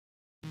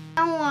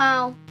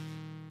Hello.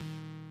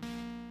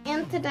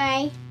 And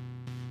today,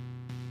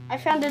 I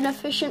found an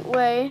efficient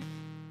way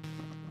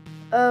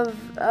of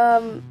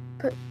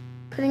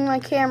putting my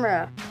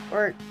camera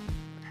or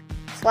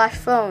slash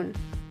phone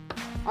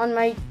on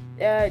my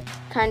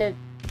kind of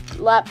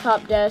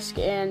laptop desk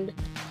and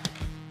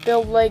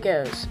build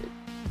Legos.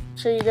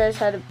 Show you guys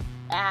how to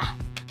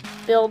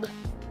build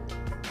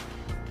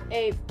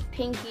a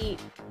pinky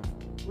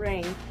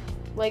ring,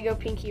 Lego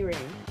pinky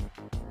ring.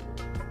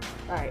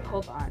 Alright,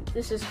 hold on.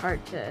 This is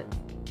hard to,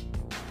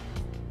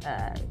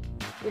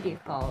 what do you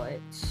call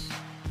it?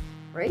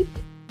 Break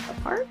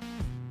apart?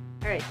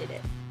 Alright, did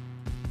it.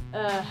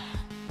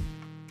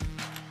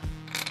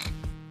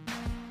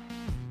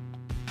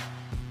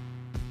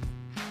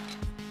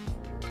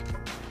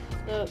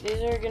 So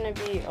these are gonna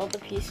be all the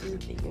pieces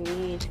that you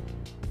need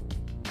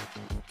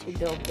to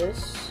build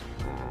this.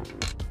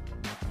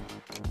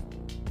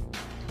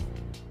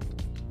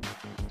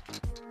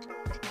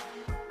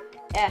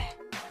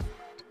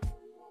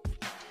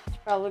 It's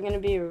probably gonna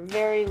be a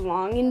very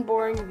long and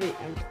boring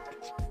video.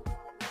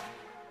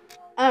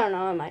 I don't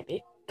know, it might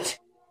be.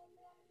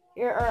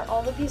 Here are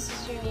all the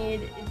pieces you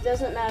need. It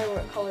doesn't matter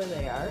what color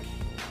they are.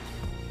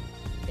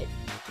 It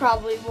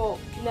probably will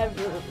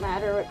never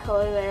matter what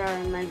color they are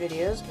in my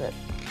videos, but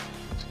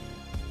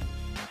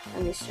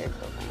let me start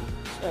building.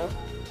 So,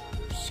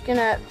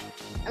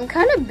 I'm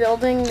kind of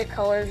building the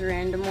colors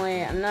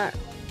randomly. I'm not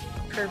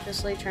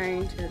purposely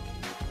trying to,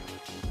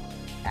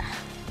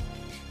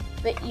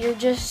 but you're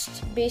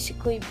just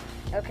basically,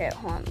 okay,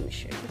 hold on, let me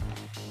show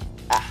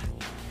you.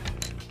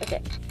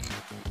 Okay,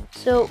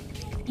 so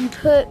you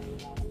put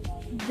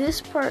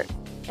this part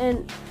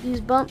and these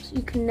bumps,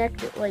 you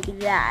connect it like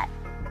that,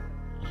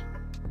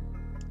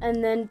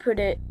 and then put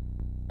it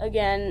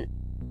again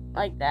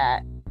like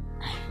that.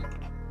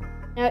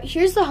 Now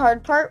here's the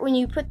hard part. When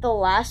you put the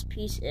last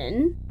piece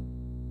in,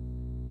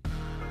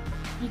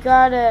 you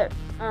gotta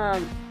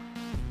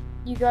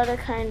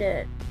kind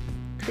of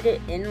put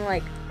it in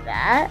like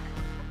that,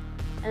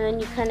 and then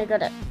you kind of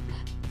gotta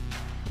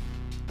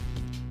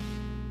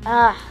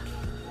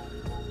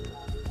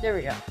there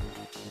we go.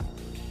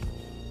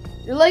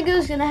 Your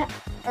Legos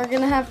are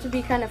gonna have to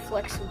be kind of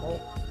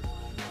flexible.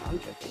 No, I'm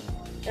joking.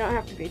 They don't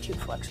have to be too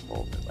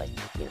flexible, but like,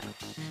 you know.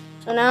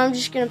 So now I'm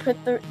just gonna put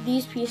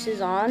these pieces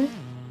on,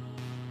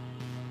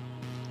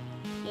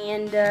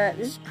 and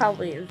this is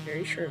probably a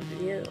very short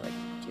video, like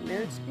 2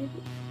 minutes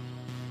maybe.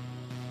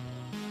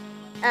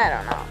 I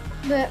don't know,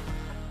 but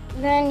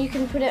then you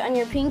can put it on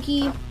your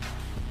pinky.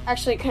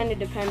 Actually, it kind of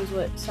depends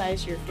what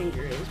size your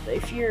finger is, but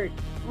if you're a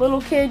little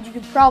kid, you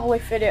could probably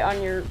fit it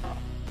on your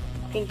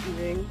pinky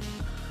ring,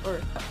 or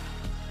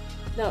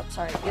no,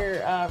 sorry,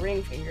 your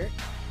ring finger.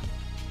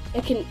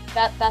 It can,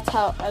 that's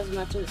how, as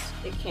much as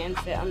it can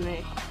fit on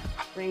my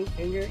ring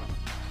finger.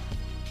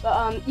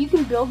 But you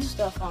can build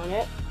stuff on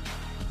it.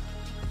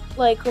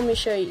 Like, let me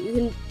show you. You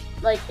can,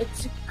 like,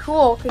 it's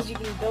cool because you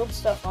can build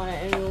stuff on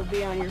it and it will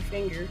be on your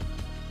finger.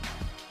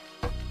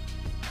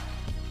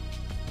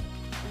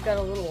 I've got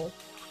a little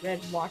red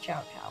watch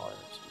out tower or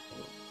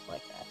something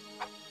like that.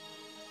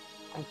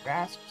 On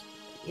grass,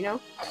 you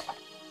know?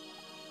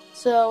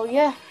 So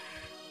yeah.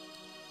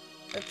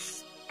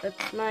 That's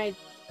my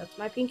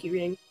pinky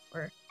ring,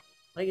 or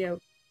Lego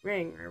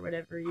ring, or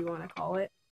whatever you want to call it.